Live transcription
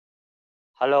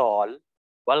Hello all,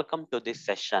 welcome to this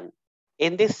session.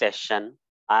 In this session,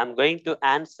 I am going to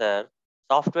answer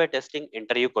software testing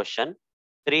interview question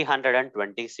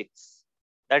 326.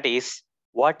 That is,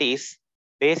 what is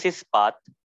basis path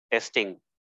testing?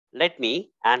 Let me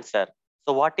answer.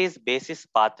 So what is basis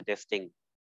path testing?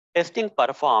 Testing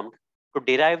performed to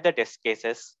derive the test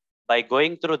cases by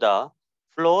going through the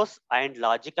flows and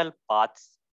logical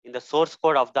paths in the source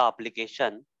code of the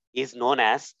application is known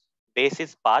as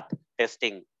basis path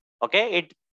testing. Okay,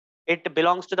 it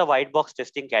belongs to the white box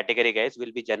testing category, guys,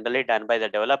 will be generally done by the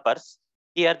developers.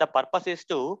 Here, the purpose is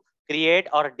to create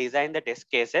or design the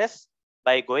test cases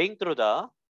by going through the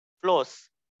flows,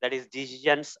 that is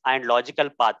decisions and logical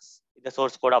paths in the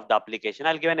source code of the application.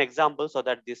 I'll give an example so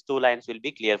that these two lines will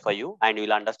be clear for you and you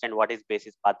will understand what is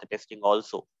basis path testing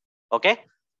also. Okay,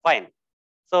 fine.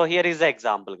 So here is the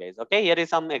example, guys. Okay, here is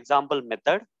some example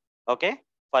method. Okay,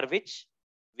 for which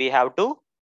we have to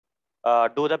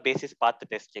do the basis path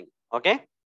testing. Okay,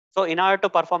 so in order to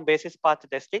perform basis path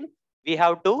testing, we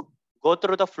have to go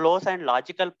through the flows and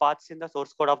logical paths in the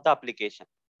source code of the application.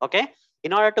 Okay,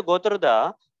 in order to go through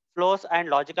the flows and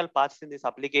logical paths in this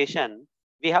application,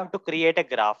 we have to create a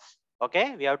graph.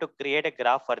 Okay, we have to create a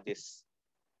graph for this.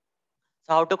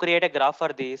 So how to create a graph for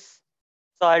this?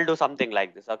 So I'll do something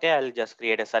like this. Okay, I'll just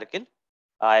create a circle.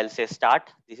 I'll say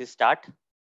start. This is start.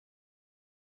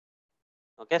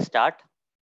 Okay, start.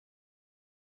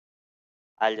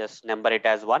 I'll just number it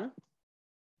as 1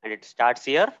 and it starts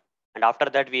here. And after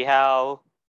that we have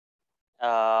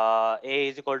A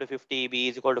is equal to 50, B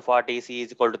is equal to 40, C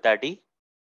is equal to 30.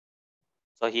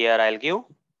 So here I'll give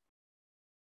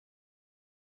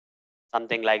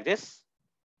something like this.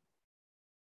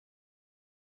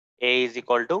 A is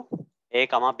equal to A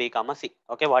comma B comma C.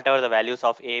 Okay, whatever the values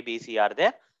of A, B, C are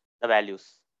there, the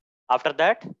values. After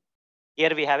that,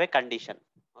 here we have a condition.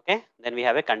 Okay, then we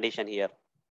have a condition here.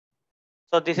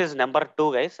 So this is number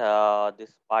 2, guys.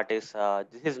 This part is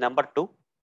this is number 2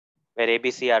 where A, B,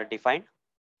 C are defined.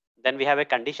 Then we have a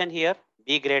condition here,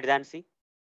 B greater than C.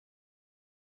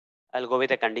 I'll go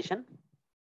with a condition.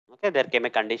 Okay, there came a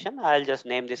condition. I'll just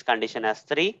name this condition as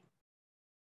 3.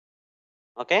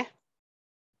 Okay,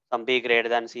 some B greater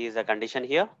than C is a condition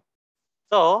here.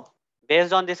 So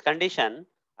based on this condition,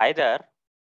 either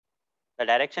the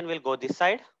direction will go this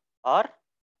side or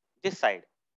this side,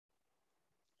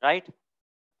 right?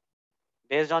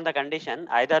 Based on the condition,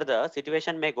 either the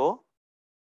situation may go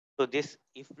to this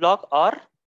if block, or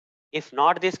if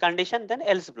not this condition, then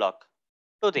else block.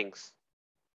 Two things.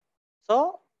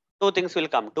 So two things will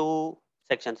come, two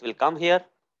sections will come here.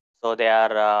 So they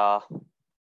are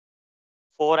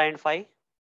 4 and 5.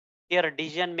 Here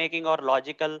decision making or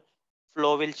logical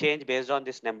flow will change based on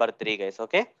this number 3, guys.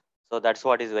 Okay, so that's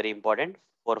what is very important.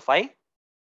 4, 5,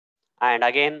 and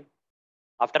again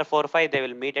after 4, 5 they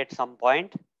will meet at some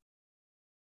point.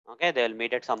 Okay, they will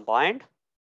meet at some point,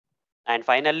 and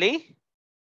finally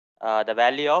the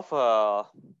value of A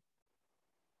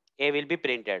will be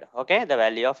printed. Okay, the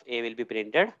value of A will be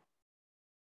printed.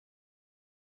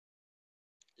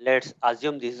 Let's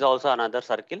assume this is also another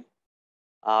circle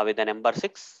with the number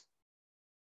 6.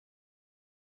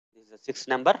 This is a 6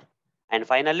 number, and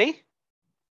finally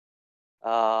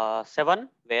 7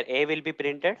 where A will be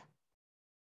printed.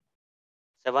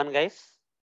 7, guys,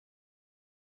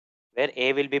 where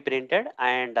A will be printed,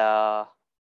 and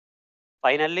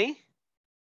finally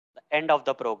the end of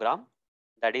the program,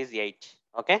 that is 8.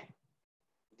 Okay,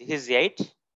 this is 8.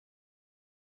 This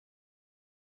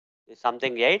is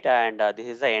something 8, and this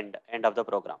is the end of the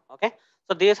program. Okay,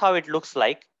 so this is how it looks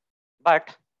like.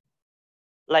 But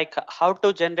like how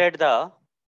to generate the,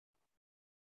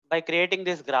 by creating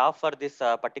this graph for this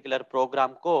particular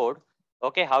program code.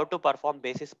 Okay, how to perform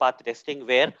basis path testing,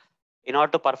 where in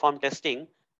order to perform testing,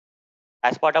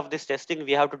 as part of this testing,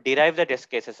 we have to derive the test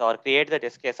cases or create the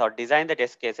test case or design the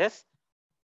test cases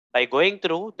by going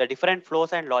through the different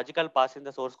flows and logical paths in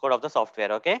the source code of the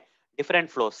software. Okay, different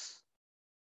flows.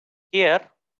 Here,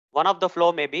 one of the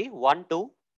flow may be 1,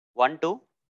 2, 1, 2,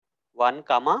 1,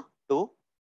 comma 2.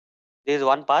 This is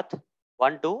one path.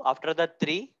 1, 2. After the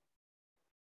 3,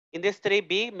 in this 3,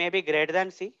 B may be greater than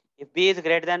C. If B is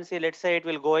greater than C, let's say it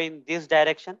will go in this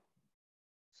direction.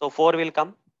 So 4 will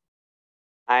come,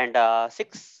 and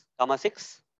 6, comma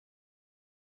 6,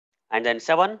 and then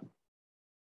 7,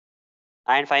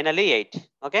 and finally 8.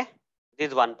 Okay, this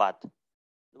is one path.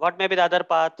 What may be the other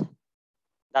path?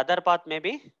 The other path may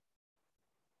be,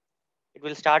 it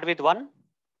will start with 1.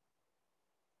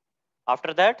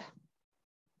 After that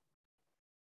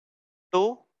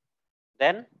 2,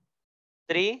 then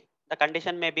 3, the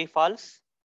condition may be false,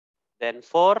 then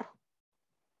 4.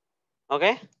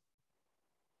 Okay,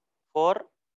 4,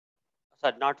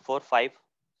 sorry, not 4, 5,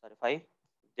 sorry, 5.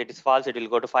 It is false, it will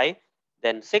go to 5,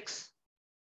 then 6,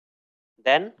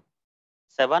 then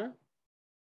 7,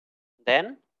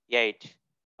 then 8.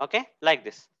 Okay, like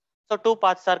this. So two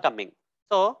paths are coming.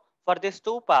 So for these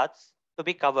two paths to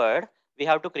be covered, we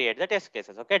have to create the test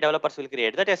cases. Okay, developers will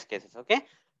create the test cases. Okay,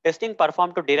 testing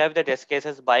performed to derive the test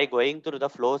cases by going through the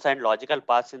flows and logical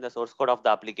paths in the source code of the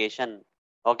application.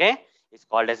 Okay, it's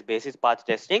called as basis path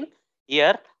testing.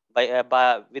 Here,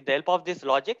 by with the help of this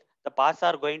logic, the paths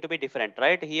are going to be different,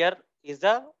 right? Here is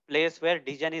the place where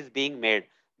decision is being made.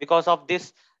 Because of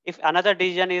this, if another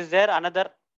decision is there, another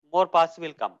more paths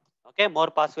will come. Okay, more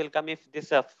paths will come if this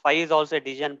phi is also a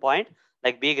decision point,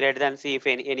 like b greater than c. If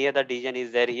any other decision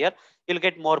is there here, you'll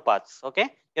get more paths. Okay,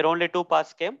 here only two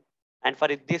paths came, and for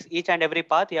this each and every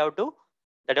path, you have to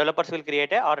the developers will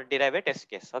create a or derive a test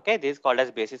case. Okay, this is called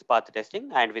as basis path testing,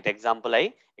 and with example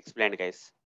I explained,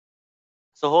 guys.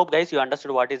 So hope guys you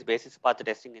understood what is basis path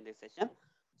testing in this session.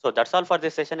 So that's all for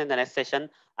this session. In the next session,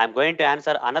 I'm going to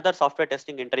answer another software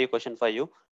testing interview question for you.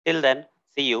 Till then,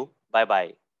 see you. Bye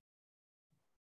bye.